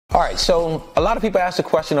All right, so a lot of people ask the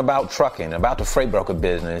question about trucking, about the freight broker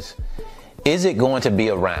business. Is it going to be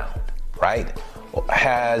around, right?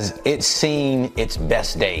 Has it seen its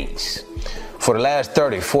best days? For the last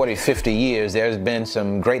 30, 40, 50 years, there's been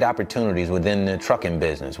some great opportunities within the trucking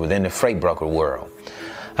business, within the freight broker world.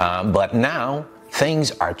 But now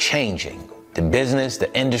things are changing. The business,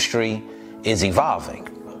 the industry is evolving.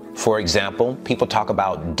 For example, people talk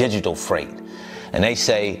about digital freight. And they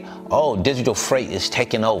say, oh, digital freight is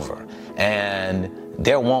taking over, and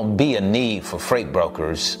there won't be a need for freight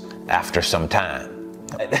brokers after some time.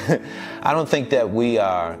 I don't think that we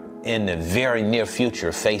are in the very near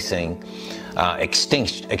future facing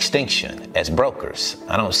extinction as brokers.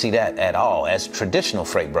 I don't see that at all as traditional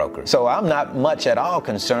freight brokers. So I'm not much at all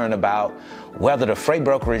concerned about whether the freight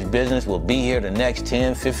brokerage business will be here the next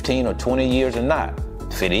 10, 15, or 20 years or not.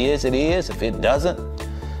 If it is, it is. If it doesn't,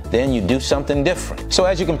 then you do something different. So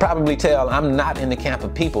as you can probably tell, I'm not in the camp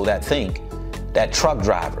of people that think that truck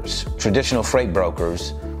drivers, traditional freight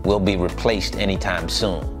brokers, will be replaced anytime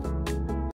soon.